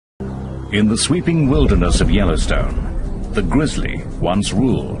In the sweeping wilderness of Yellowstone, the grizzly once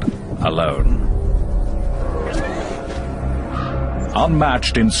ruled alone.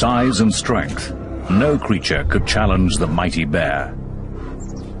 Unmatched in size and strength, no creature could challenge the mighty bear.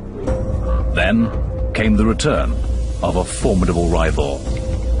 Then came the return of a formidable rival.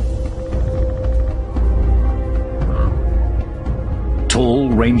 Tall,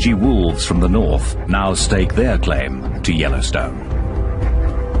 rangy wolves from the north now stake their claim to Yellowstone.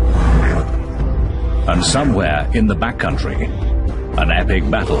 And somewhere in the backcountry, an epic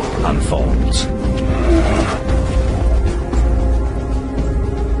battle unfolds.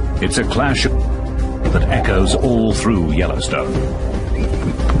 It's a clash that echoes all through Yellowstone.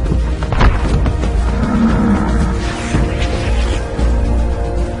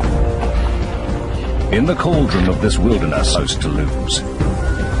 In the cauldron of this wilderness, most to lose.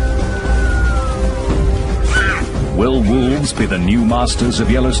 Will wolves be the new masters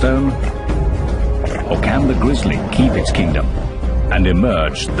of Yellowstone? Or can the grizzly keep its kingdom and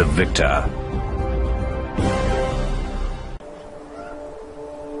emerge the victor?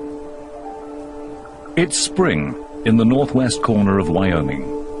 It's spring in the northwest corner of Wyoming.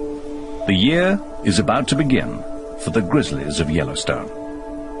 The year is about to begin for the grizzlies of Yellowstone.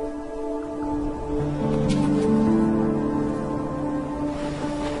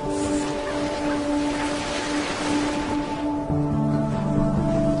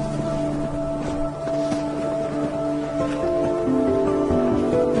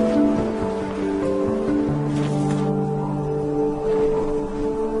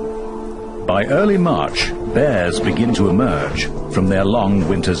 By early March, bears begin to emerge from their long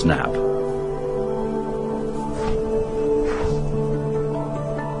winter's nap.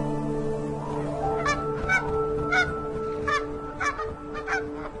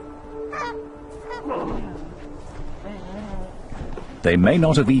 They may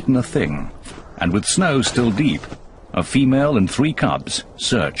not have eaten a thing, and with snow still deep, a female and 3 cubs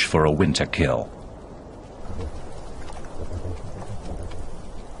search for a winter kill.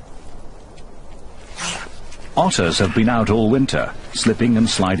 Otters have been out all winter, slipping and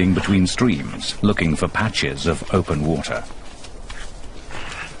sliding between streams, looking for patches of open water.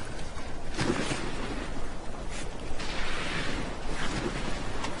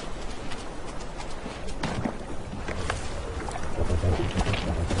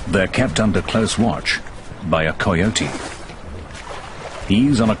 They're kept under close watch by a coyote.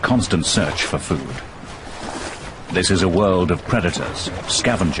 He's on a constant search for food. This is a world of predators,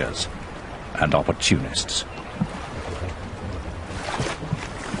 scavengers, and opportunists.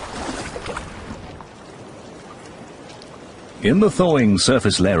 In the thawing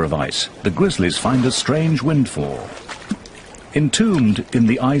surface layer of ice, the grizzlies find a strange windfall. Entombed in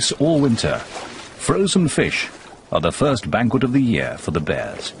the ice all winter, frozen fish are the first banquet of the year for the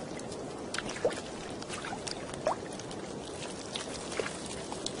bears.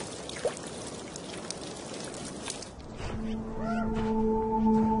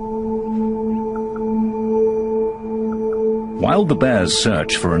 While the bears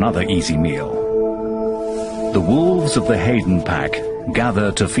search for another easy meal, the wolves of the Hayden pack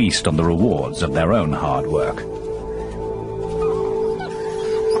gather to feast on the rewards of their own hard work.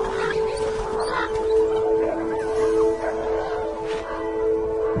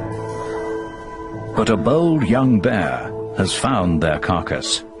 But a bold young bear has found their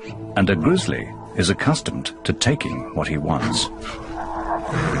carcass, and a grizzly is accustomed to taking what he wants.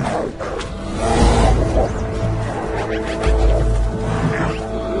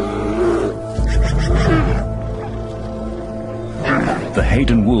 The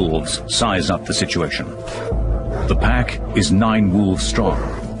Hayden wolves size up the situation. The pack is 9 wolves strong,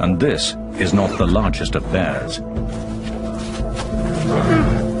 and this is not the largest of bears.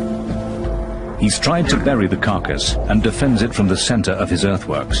 He's tried to bury the carcass and defends it from the center of his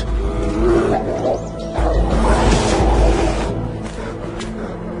earthworks.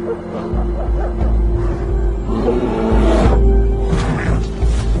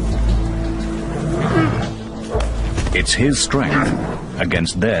 It's his strength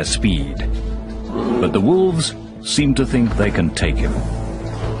against their speed. But the wolves seem to think they can take him.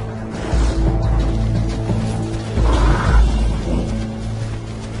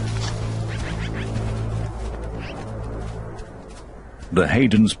 The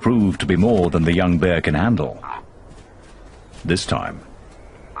Haydens prove to be more than the young bear can handle. This time,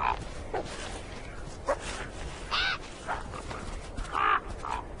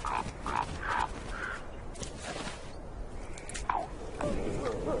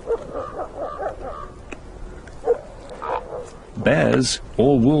 bears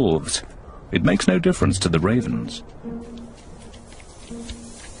or wolves, it makes no difference to the ravens.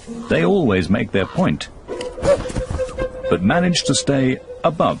 They always make their point, but manage to stay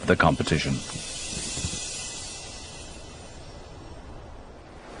above the competition.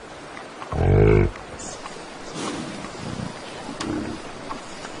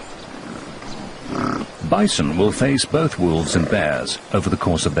 Bison will face both wolves and bears over the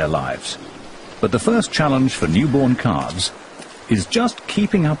course of their lives. But the first challenge for newborn calves is just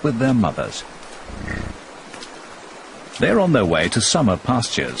keeping up with their mothers. They're on their way to summer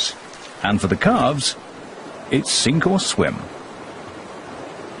pastures, and for the calves, it's sink or swim.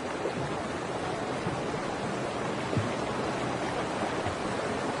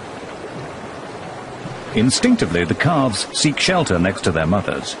 Instinctively, the calves seek shelter next to their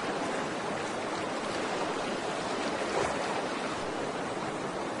mothers.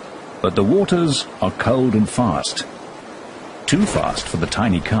 But the waters are cold and fast. Too fast for the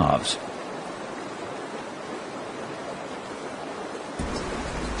tiny calves.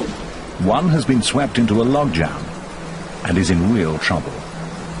 One has been swept into a logjam and is in real trouble.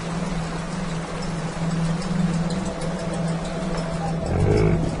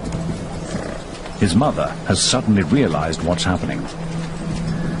 His mother has suddenly realized what's happening.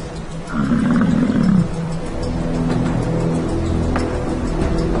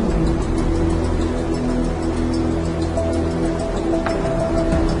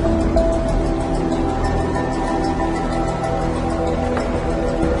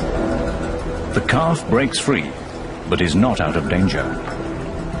 The calf breaks free, but is not out of danger.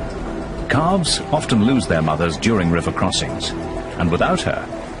 Calves often lose their mothers during river crossings, and without her,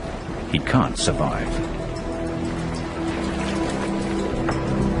 he can't survive.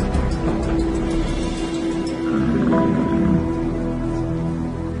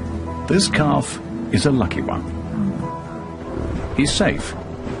 This calf is a lucky one. He's safe,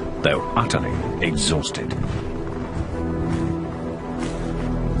 though utterly exhausted.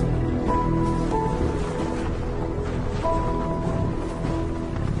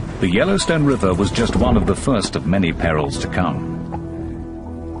 The Yellowstone River was just one of the first of many perils to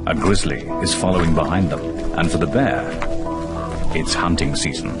come. A grizzly is following behind them, and for the bear, it's hunting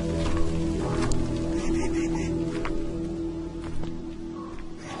season.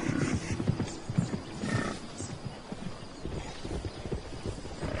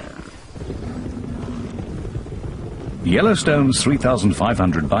 Yellowstone's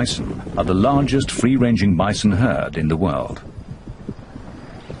 3,500 bison are the largest free-ranging bison herd in the world.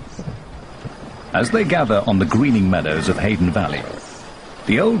 As they gather on the greening meadows of Hayden Valley,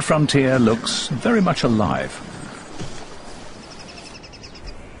 the old frontier looks very much alive.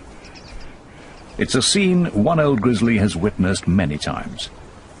 It's a scene one old grizzly has witnessed many times.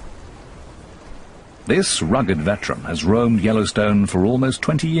 This rugged veteran has roamed Yellowstone for almost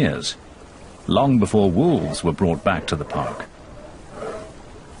 20 years, long before wolves were brought back to the park.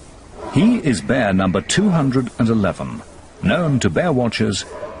 He is bear number 211, known to bear watchers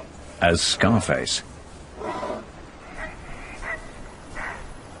as Scarface.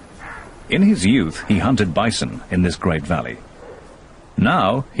 In his youth, he hunted bison in this great valley.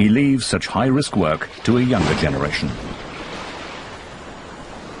 Now, he leaves such high-risk work to a younger generation.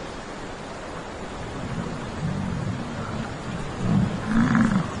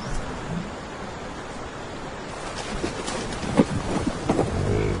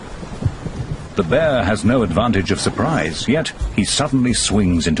 The bear has no advantage of surprise, yet he suddenly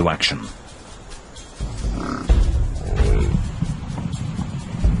swings into action.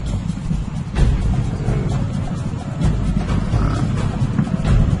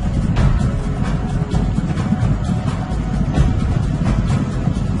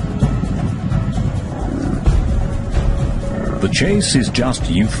 The chase is just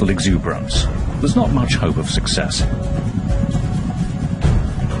youthful exuberance. There's not much hope of success.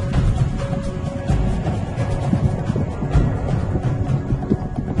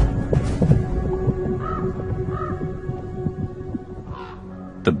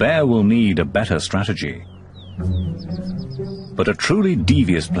 The bear will need a better strategy. But a truly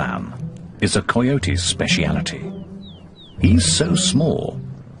devious plan is a coyote's speciality. He's so small,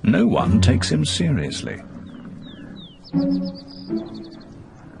 no one takes him seriously.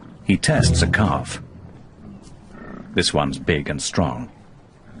 He tests a calf. This one's big and strong.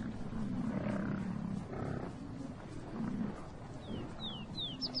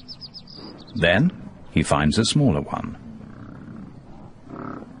 Then he finds a smaller one.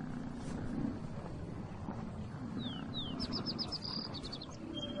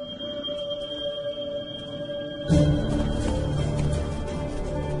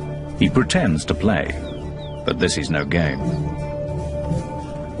 He pretends to play, but this is no game.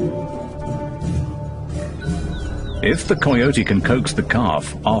 If the coyote can coax the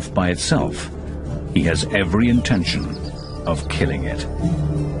calf off by itself, he has every intention of killing it.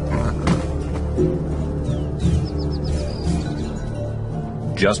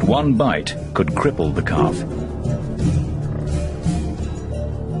 Just one bite could cripple the calf.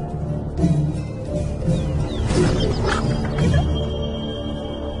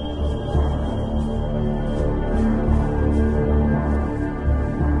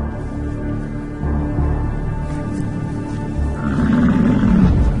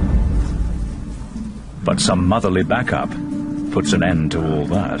 But some motherly backup puts an end to all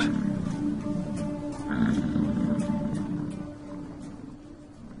that.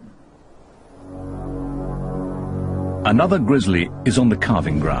 Another grizzly is on the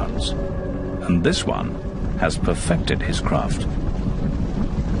calving grounds, and this one has perfected his craft.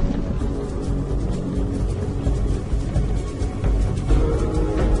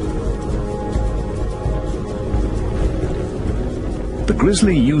 The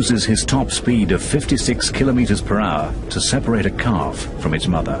grizzly uses his top speed of 56 kilometers per hour to separate a calf from its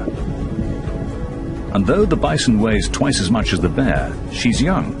mother. And though the bison weighs twice as much as the bear, she's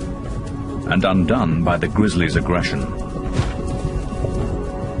young and undone by the grizzly's aggression.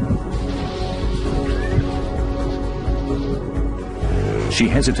 She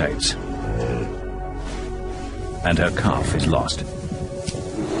hesitates, and her calf is lost.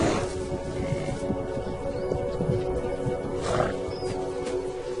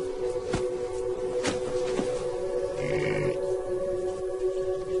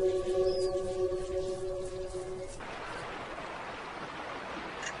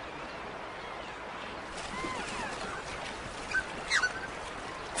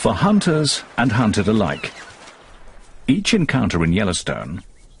 For hunters and hunted alike, each encounter in Yellowstone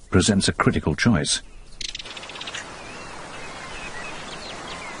presents a critical choice.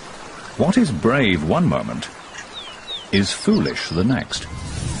 What is brave one moment is foolish the next.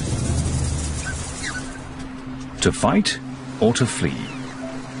 To fight or to flee,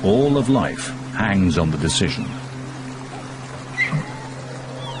 all of life hangs on the decision.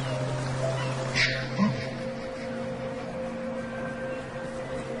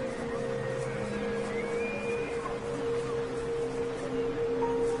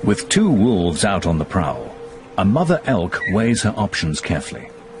 With two wolves out on the prowl, a mother elk weighs her options carefully.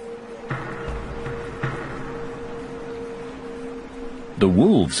 The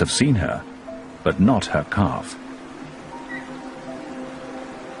wolves have seen her, but not her calf.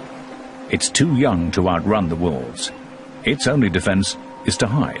 It's too young to outrun the wolves. Its only defense is to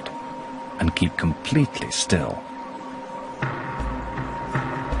hide and keep completely still.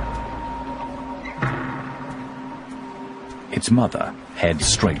 Its mother heads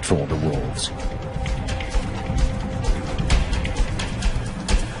straight for the wolves.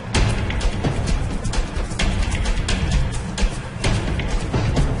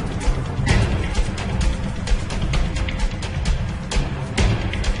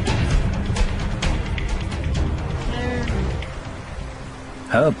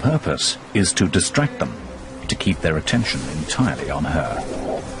 Her purpose is to distract them, to keep their attention entirely on her.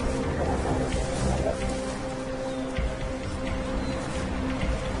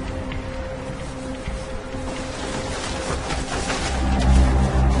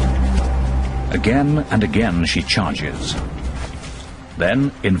 Again and again she charges,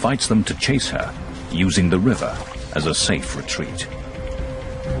 then invites them to chase her, using the river as a safe retreat.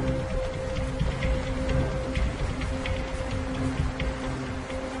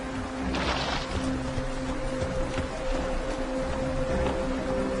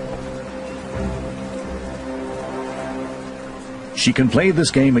 She can play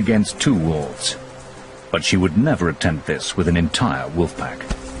this game against two wolves, but she would never attempt this with an entire wolf pack.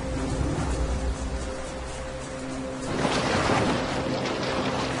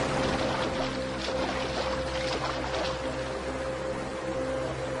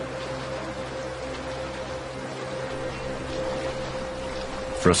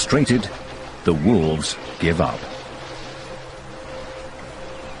 Frustrated, the wolves give up.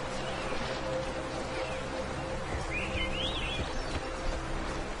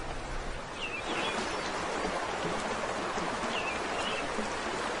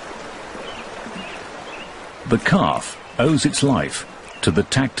 The calf owes its life to the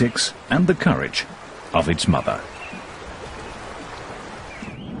tactics and the courage of its mother.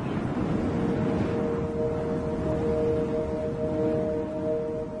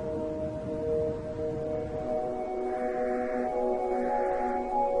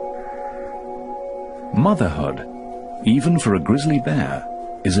 Motherhood, even for a grizzly bear,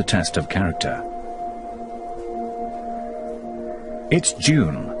 is a test of character. It's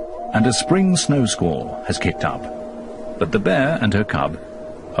June, and a spring snow squall has kicked up. But the bear and her cub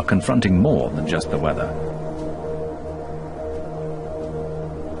are confronting more than just the weather.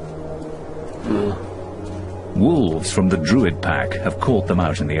 Wolves from the Druid pack have caught them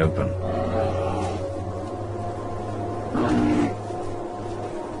out in the open.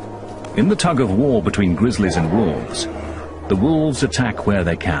 In the tug-of-war between grizzlies and wolves, the wolves attack where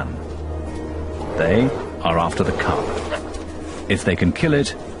they can. They are after the cub. If they can kill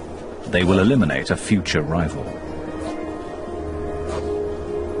it, they will eliminate a future rival.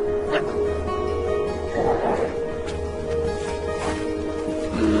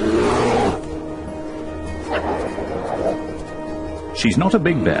 She's not a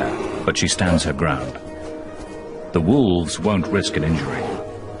big bear, but she stands her ground. The wolves won't risk an injury.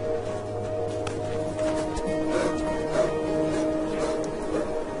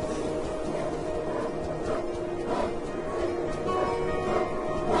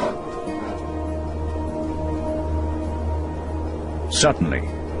 Suddenly,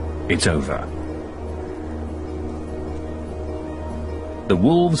 it's over. The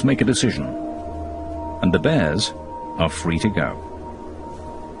wolves make a decision, and the bears are free to go.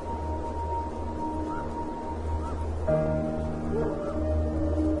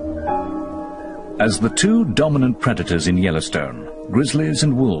 As the two dominant predators in Yellowstone, grizzlies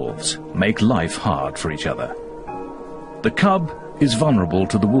and wolves make life hard for each other. The cub is vulnerable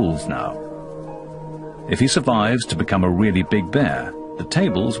to the wolves now. If he survives to become a really big bear, the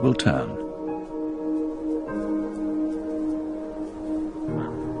tables will turn.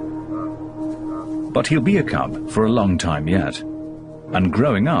 But he'll be a cub for a long time yet, and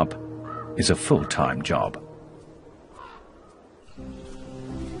growing up is a full-time job.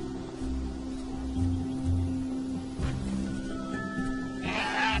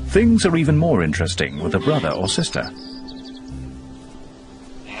 Things are even more interesting with a brother or sister.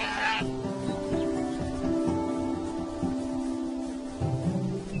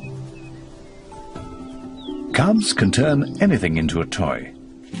 Cubs can turn anything into a toy.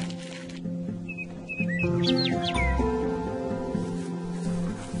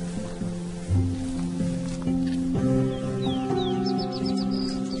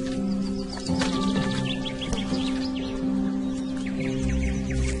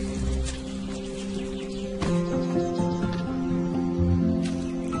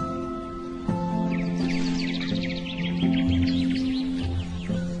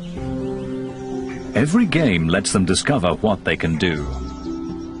 Every game lets them discover what they can do,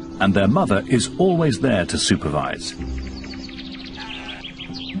 and their mother is always there to supervise.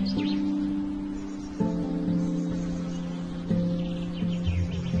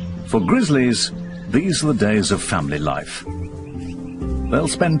 For grizzlies, these are the days of family life. They'll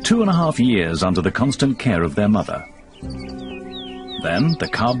spend 2.5 years under the constant care of their mother. Then the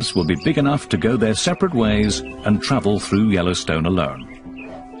cubs will be big enough to go their separate ways and travel through Yellowstone alone.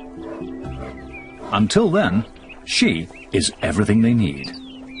 Until then, she is everything they need.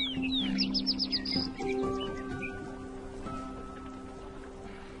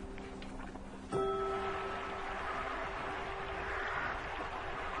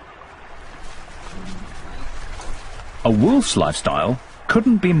 A wolf's lifestyle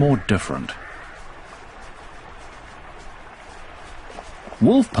couldn't be more different.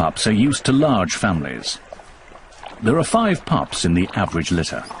 Wolf pups are used to large families. There are 5 pups in the average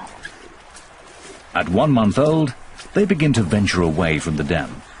litter. At 1 month old, they begin to venture away from the den.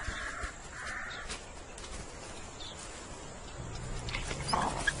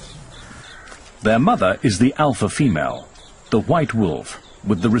 Their mother is the alpha female, the white wolf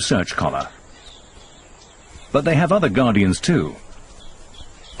with the research collar. But they have other guardians too.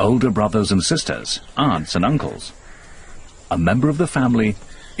 Older brothers and sisters, aunts and uncles. A member of the family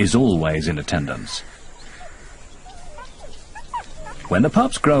is always in attendance. When the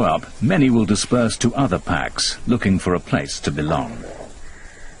pups grow up, many will disperse to other packs, looking for a place to belong.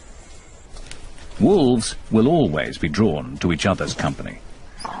 Wolves will always be drawn to each other's company.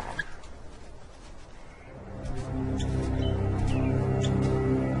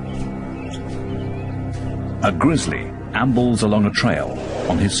 A grizzly ambles along a trail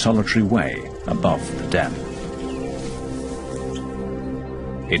on his solitary way above the den.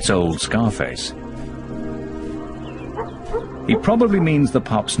 It's old Scarface. He probably means the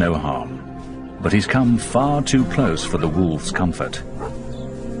pups no harm, but he's come far too close for the wolves' comfort.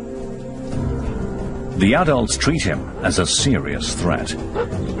 The adults treat him as a serious threat.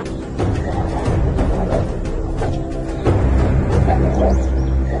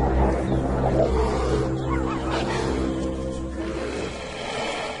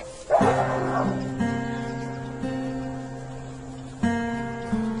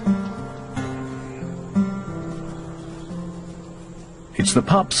 It's the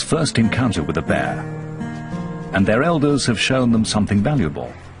pups' first encounter with a bear, and their elders have shown them something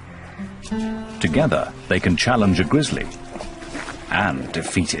valuable. Together, they can challenge a grizzly and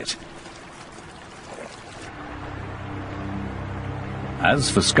defeat it. As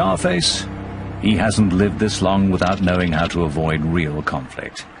for Scarface, he hasn't lived this long without knowing how to avoid real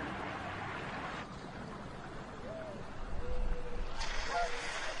conflict.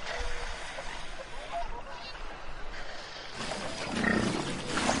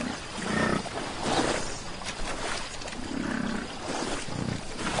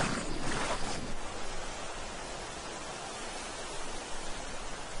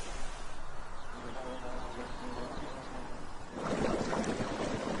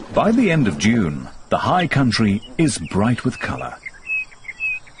 By the end of June, the high country is bright with colour.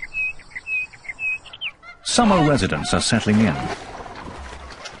 Summer residents are settling in.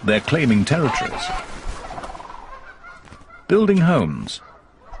 They're claiming territories, building homes,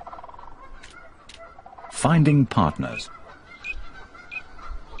 finding partners.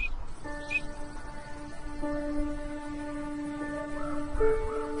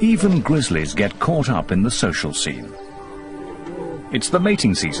 Even grizzlies get caught up in the social scene. It's the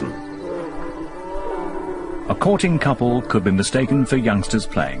mating season. A courting couple could be mistaken for youngsters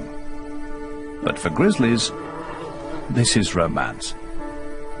playing. But for grizzlies, this is romance.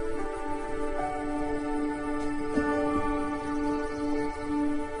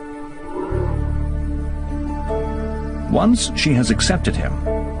 Once she has accepted him,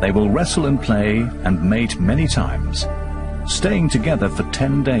 they will wrestle and play and mate many times, staying together for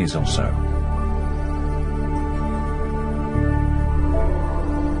 10 days or so.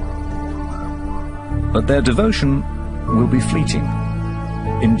 But their devotion will be fleeting.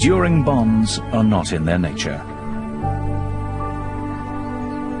 Enduring bonds are not in their nature.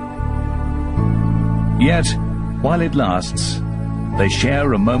 Yet, while it lasts, they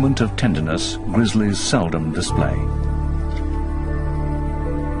share a moment of tenderness grizzlies seldom display.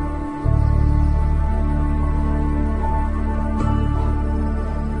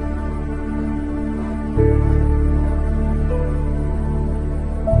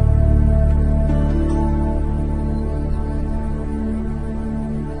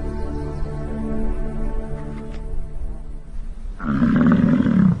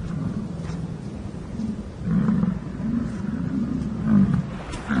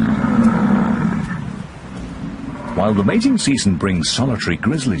 While the mating season brings solitary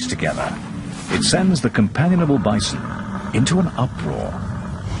grizzlies together, it sends the companionable bison into an uproar.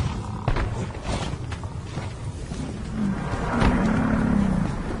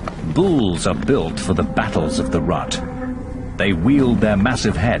 Bulls are built for the battles of the rut. They wield their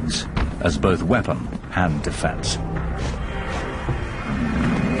massive heads as both weapon and defense.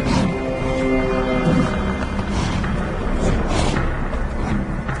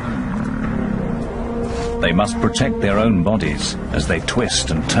 They must protect their own bodies as they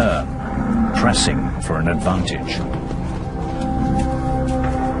twist and turn, pressing for an advantage.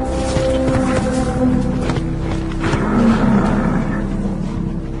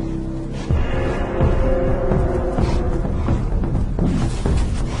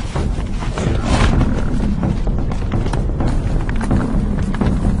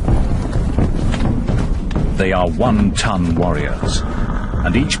 They are one-ton warriors,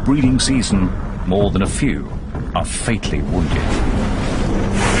 and each breeding season, more than a few are fatally wounded.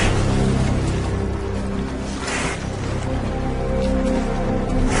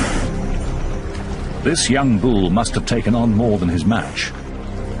 This young bull must have taken on more than his match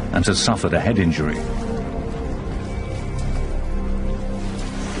and has suffered a head injury.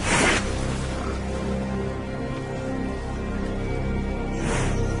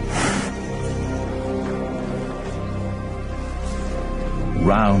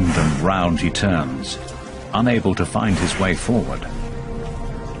 Round and round he turns, unable to find his way forward.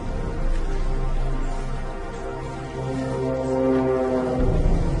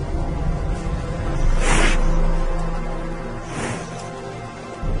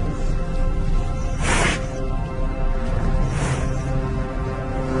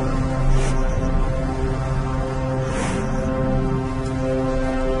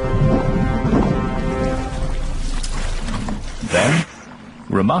 Then,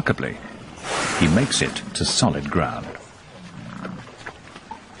 remarkably, he makes it to solid ground.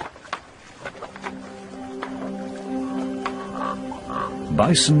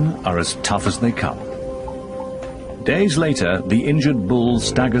 Bison are as tough as they come. Days later, the injured bull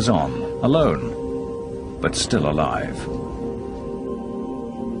staggers on, alone, but still alive.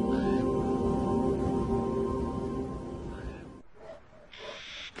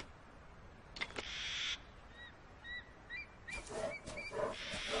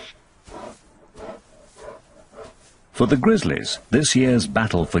 For the grizzlies, this year's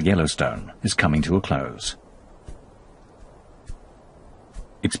battle for Yellowstone is coming to a close.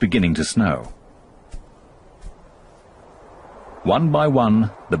 It's beginning to snow. One by one,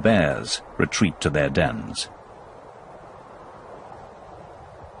 the bears retreat to their dens.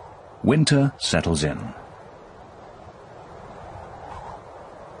 Winter settles in.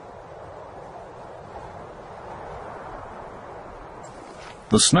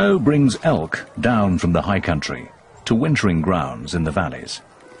 The snow brings elk down from the high country to wintering grounds in the valleys.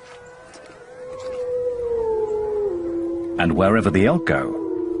 And wherever the elk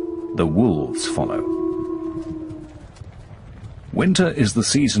go, the wolves follow. Winter is the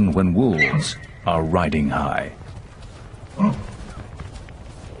season when wolves are riding high.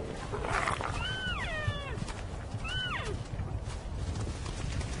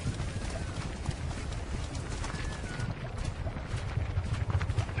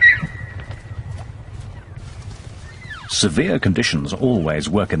 Severe conditions always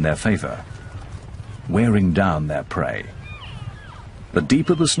work in their favor, wearing down their prey. The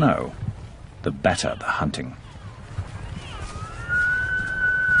deeper the snow, the better the hunting.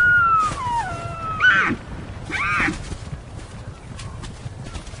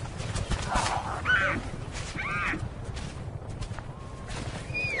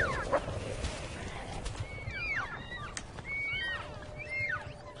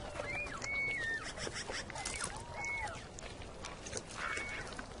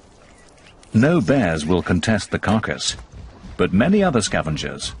 No bears will contest the carcass, but many other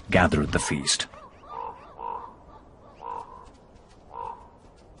scavengers gather at the feast.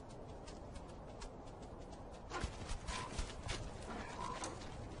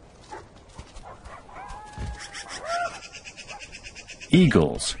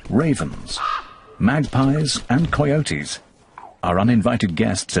 Eagles, ravens, magpies and coyotes are uninvited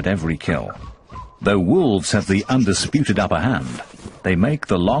guests at every kill. Though wolves have the undisputed upper hand, they make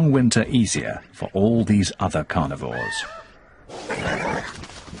the long winter easier for all these other carnivores.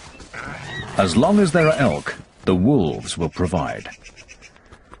 As long as there are elk, the wolves will provide.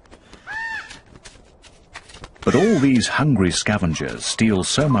 But all these hungry scavengers steal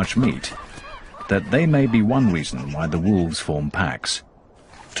so much meat that they may be one reason why the wolves form packs,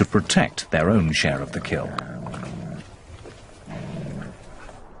 to protect their own share of the kill.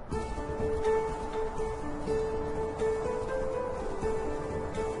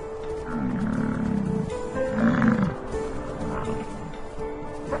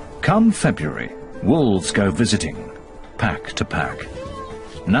 Come February, wolves go visiting, pack to pack.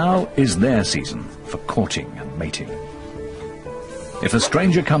 Now is their season for courting and mating. If a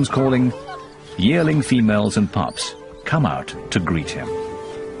stranger comes calling, yearling females and pups come out to greet him.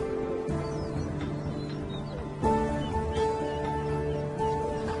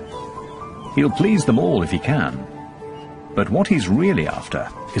 He'll please them all if he can, but what he's really after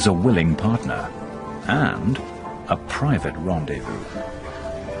is a willing partner and a private rendezvous.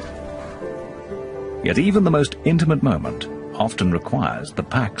 Yet even the most intimate moment often requires the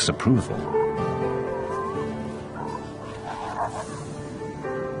pack's approval.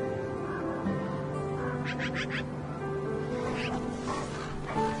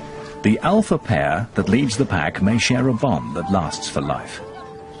 The alpha pair that leads the pack may share a bond that lasts for life.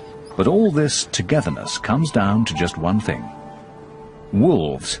 But all this togetherness comes down to just one thing.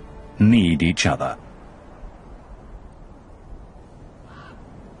 Wolves need each other.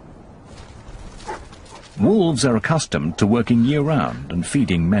 Wolves are accustomed to working year-round and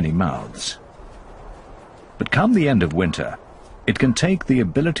feeding many mouths. But come the end of winter, it can take the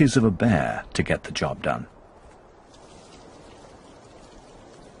abilities of a bear to get the job done.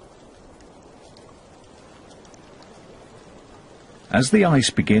 As the ice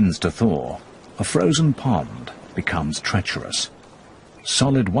begins to thaw, a frozen pond becomes treacherous.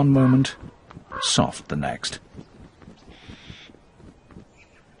 Solid one moment, soft the next.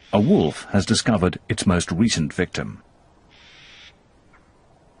 A wolf has discovered its most recent victim.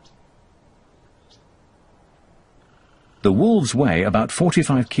 The wolves weigh about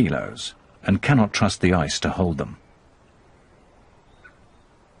 45 kilos and cannot trust the ice to hold them.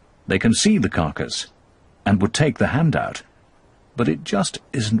 They can see the carcass and would take the hand out, but it just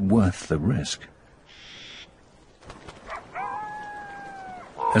isn't worth the risk.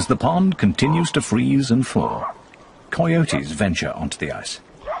 As the pond continues to freeze and thaw, coyotes venture onto the ice.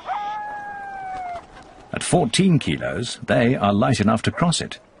 At 14 kilos, they are light enough to cross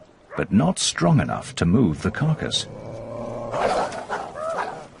it, but not strong enough to move the carcass.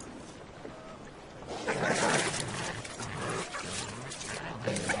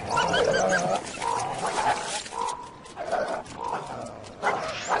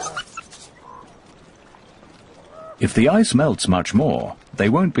 If the ice melts much more, they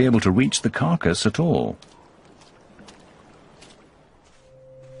won't be able to reach the carcass at all.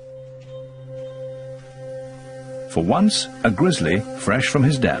 For once, a grizzly, fresh from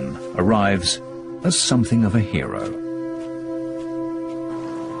his den, arrives as something of a hero.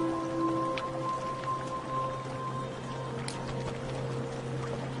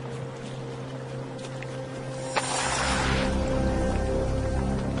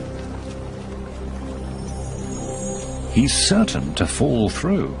 He's certain to fall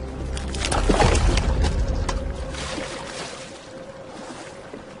through.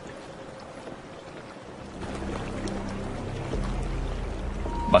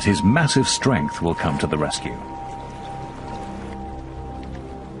 But his massive strength will come to the rescue.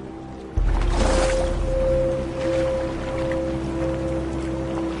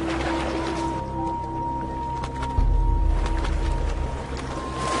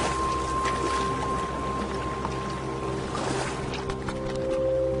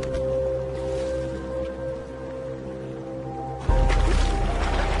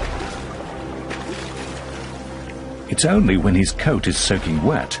 It's only when his coat is soaking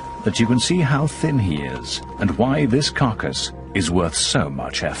wet that you can see how thin he is and why this carcass is worth so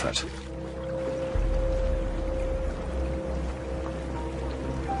much effort.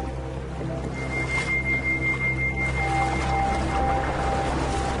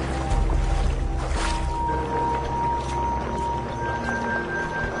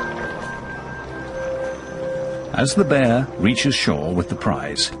 As the bear reaches shore with the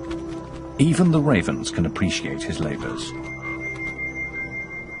prize, even the ravens can appreciate his labors.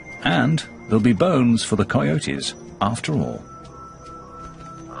 And there'll be bones for the coyotes, after all.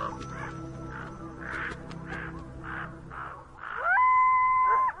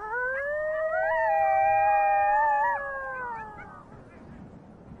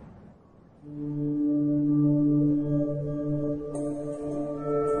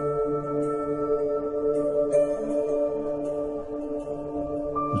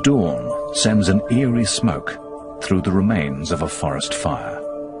 Dawn sends an eerie smoke through the remains of a forest fire.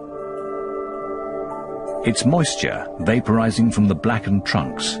 It's moisture vaporizing from the blackened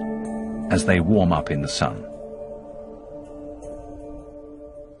trunks as they warm up in the sun.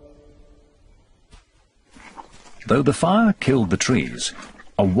 Though the fire killed the trees,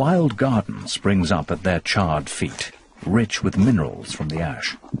 a wild garden springs up at their charred feet, rich with minerals from the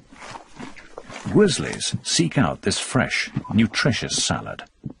ash. Grizzlies seek out this fresh, nutritious salad.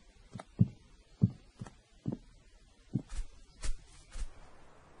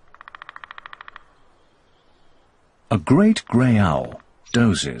 A great grey owl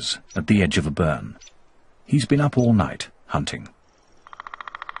dozes at the edge of a burn. He's been up all night hunting.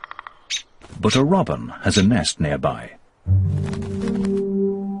 But a robin has a nest nearby.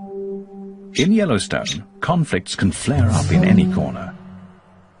 In Yellowstone, conflicts can flare up in any corner.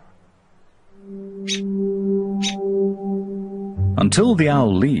 Until the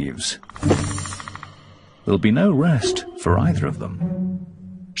owl leaves, there'll be no rest for either of them.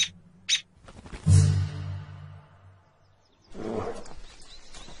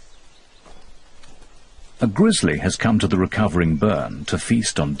 A grizzly has come to the recovering burn to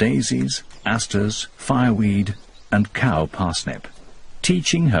feast on daisies, asters, fireweed, and cow parsnip,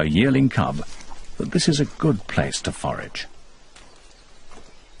 teaching her yearling cub that this is a good place to forage.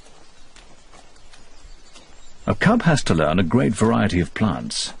 A cub has to learn a great variety of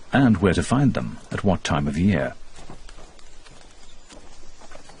plants and where to find them at what time of year.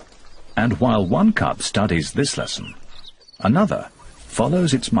 And while one cub studies this lesson, another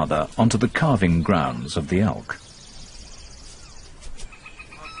follows its mother onto the calving grounds of the elk.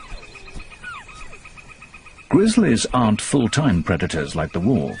 Grizzlies aren't full-time predators like the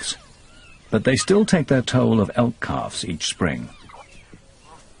wolves, but they still take their toll of elk calves each spring.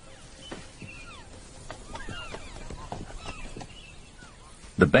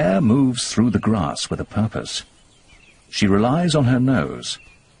 The bear moves through the grass with a purpose. She relies on her nose,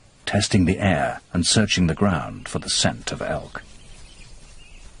 testing the air and searching the ground for the scent of elk.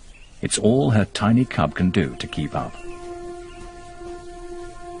 It's all her tiny cub can do to keep up.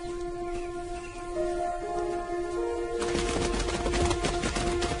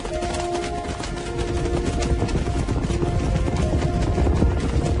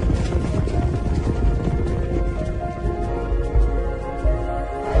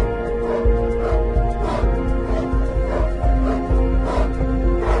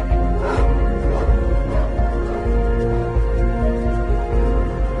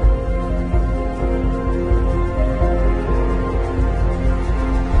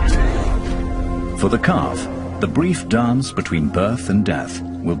 For the calf, the brief dance between birth and death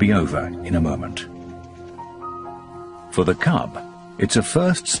will be over in a moment. For the cub, it's a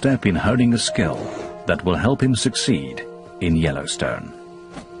first step in honing a skill that will help him succeed in Yellowstone.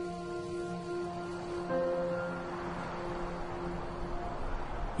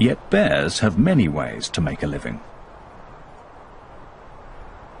 Yet bears have many ways to make a living.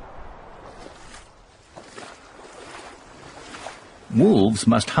 Wolves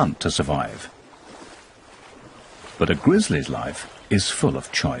must hunt to survive. But a grizzly's life is full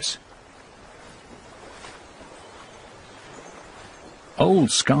of choice.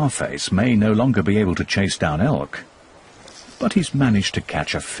 Old Scarface may no longer be able to chase down elk, but he's managed to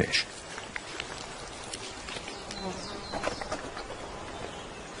catch a fish.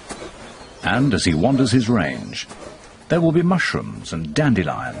 And as he wanders his range, there will be mushrooms and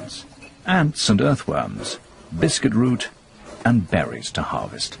dandelions, ants and earthworms, biscuit root and berries to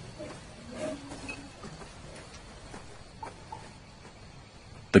harvest.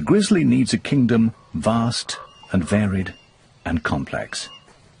 The grizzly needs a kingdom vast and varied and complex.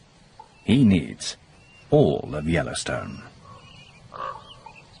 He needs all of Yellowstone.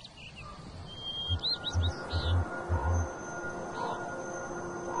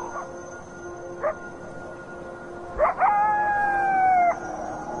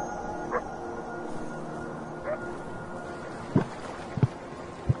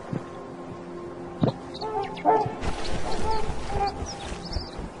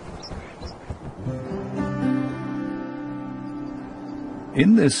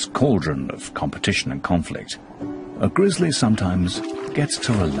 In this cauldron of competition and conflict, a grizzly sometimes gets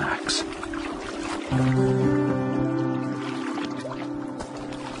to relax.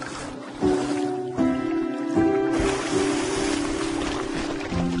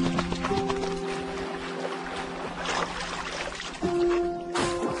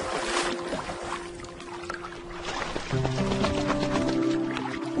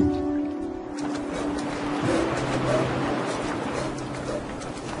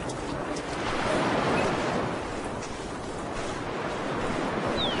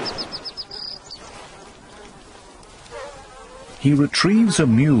 He retrieves a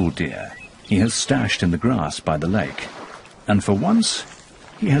mule deer he has stashed in the grass by the lake, and for once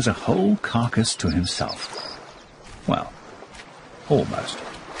he has a whole carcass to himself. Well, almost.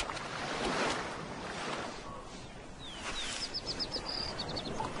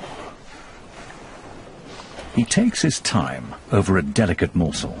 He takes his time over a delicate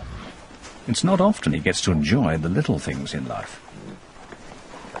morsel. It's not often he gets to enjoy the little things in life.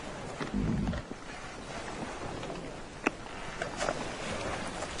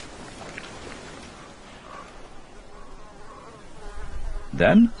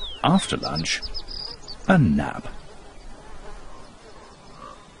 Then, after lunch, a nap.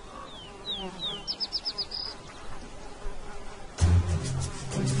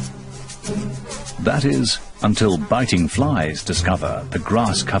 That is, until biting flies discover the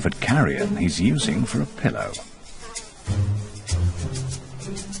grass-covered carrion he's using for a pillow.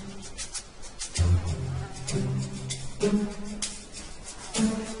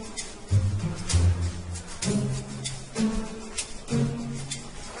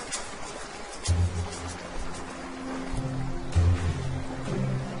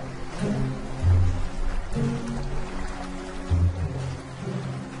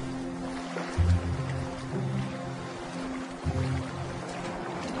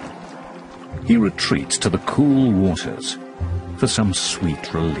 He retreats to the cool waters for some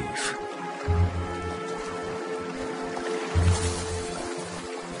sweet relief.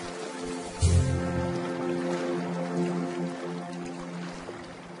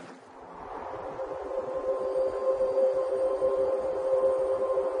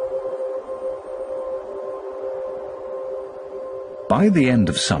 By the end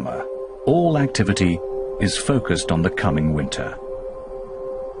of summer, all activity is focused on the coming winter.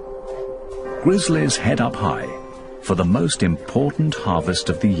 Grizzlies head up high for the most important harvest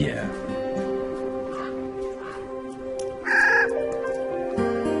of the year.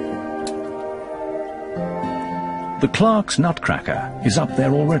 The Clark's nutcracker is up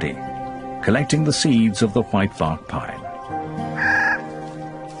there already, collecting the seeds of the whitebark pine.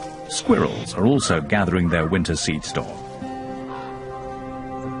 Squirrels are also gathering their winter seed store.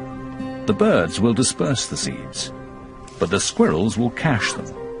 The birds will disperse the seeds, but the squirrels will cache them.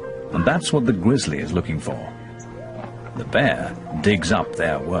 And that's what the grizzly is looking for. The bear digs up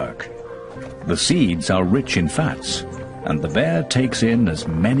their work. The seeds are rich in fats, and the bear takes in as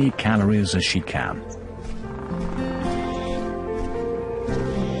many calories as she can.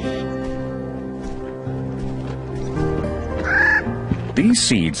 These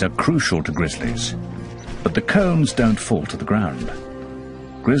seeds are crucial to grizzlies, but the cones don't fall to the ground.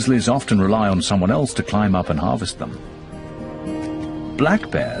 Grizzlies often rely on someone else to climb up and harvest them,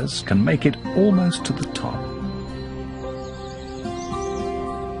 black bears can make it almost to the top.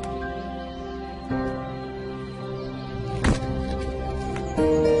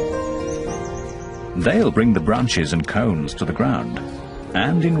 They'll bring the branches and cones to the ground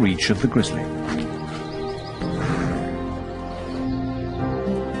and in reach of the grizzly.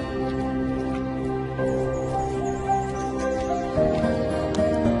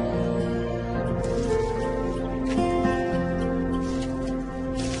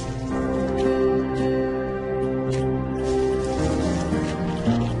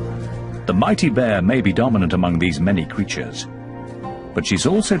 The mighty bear may be dominant among these many creatures, but she's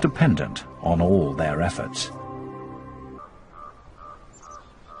also dependent on all their efforts.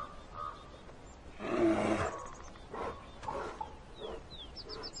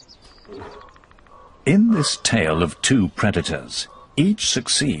 In this tale of two predators, each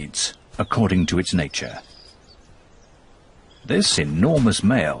succeeds according to its nature. This enormous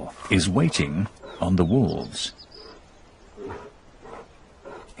male is waiting on the wolves.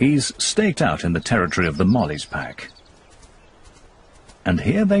 He's staked out in the territory of the Molly's pack. And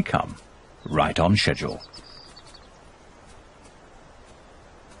here they come, right on schedule.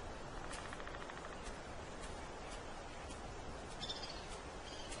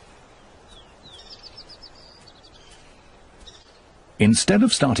 Instead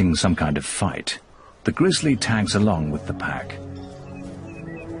of starting some kind of fight, the grizzly tags along with the pack.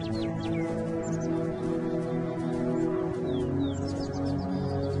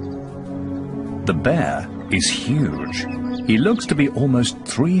 The bear is huge. He looks to be almost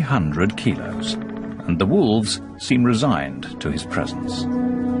 300 kilos, and the wolves seem resigned to his presence.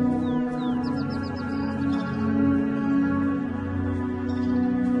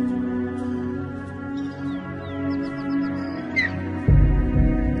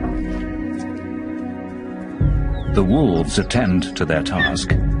 The wolves attend to their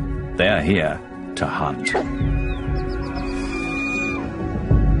task. They're here to hunt.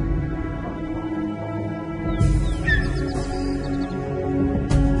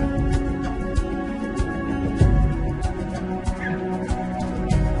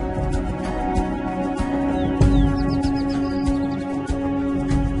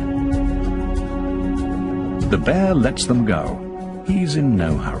 The bear lets them go. He's in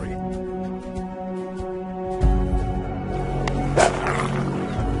no hurry.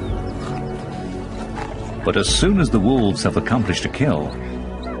 But as soon as the wolves have accomplished a kill,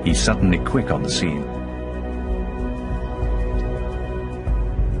 he's suddenly quick on the scene.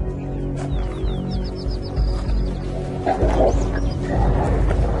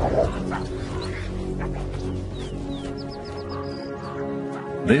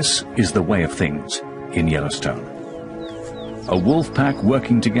 This is the way of things in Yellowstone. A wolf pack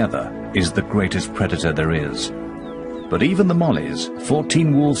working together is the greatest predator there is. But even the Mollies,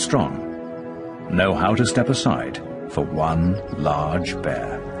 14 wolves strong, know how to step aside for one large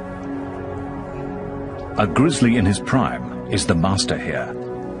bear. A grizzly in his prime is the master here.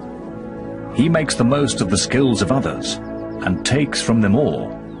 He makes the most of the skills of others and takes from them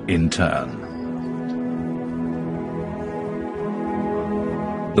all in turn.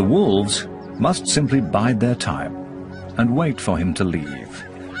 The wolves must simply bide their time and wait for him to leave.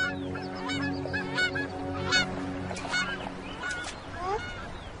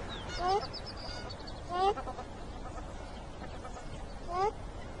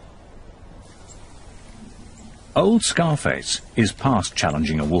 Old Scarface is past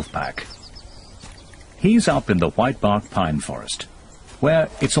challenging a wolf pack. He's up in the whitebark pine forest, where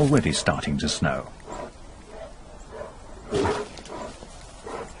it's already starting to snow.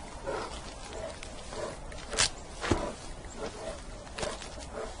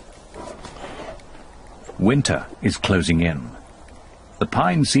 Winter is closing in. The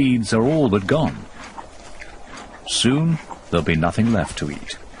pine seeds are all but gone. Soon there'll be nothing left to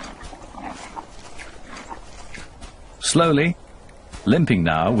eat. Slowly, limping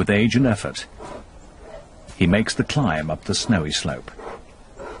now with age and effort, he makes the climb up the snowy slope.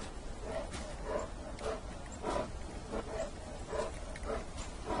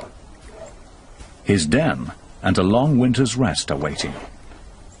 His den and a long winter's rest are waiting.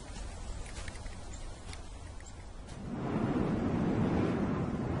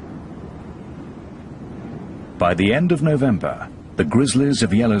 By the end of November, the grizzlies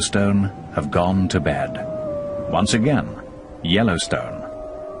of Yellowstone have gone to bed. Once again, Yellowstone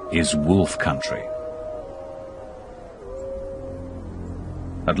is wolf country.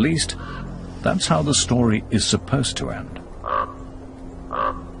 At least, that's how the story is supposed to end.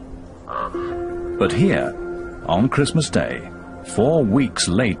 But here, on Christmas Day, 4 weeks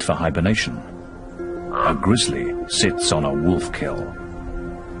late for hibernation, a grizzly sits on a wolf kill.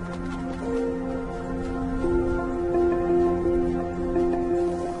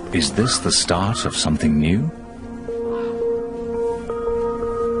 Is this the start of something new?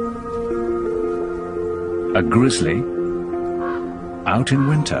 A grizzly out in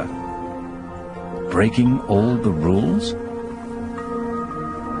winter, breaking all the rules?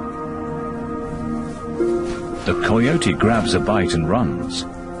 The coyote grabs a bite and runs.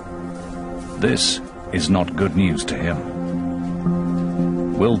 This is not good news to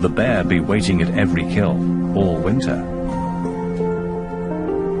him. Will the bear be waiting at every kill all winter?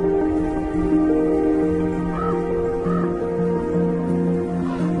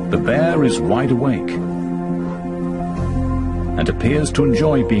 The bear is wide awake and appears to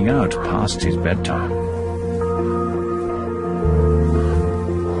enjoy being out past his bedtime.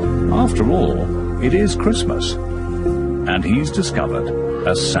 After all, it is Christmas, and he's discovered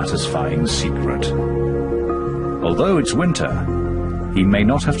a satisfying secret. Although it's winter, he may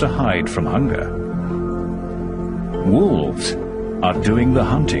not have to hide from hunger. Wolves are doing the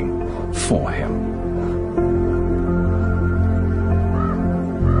hunting for him.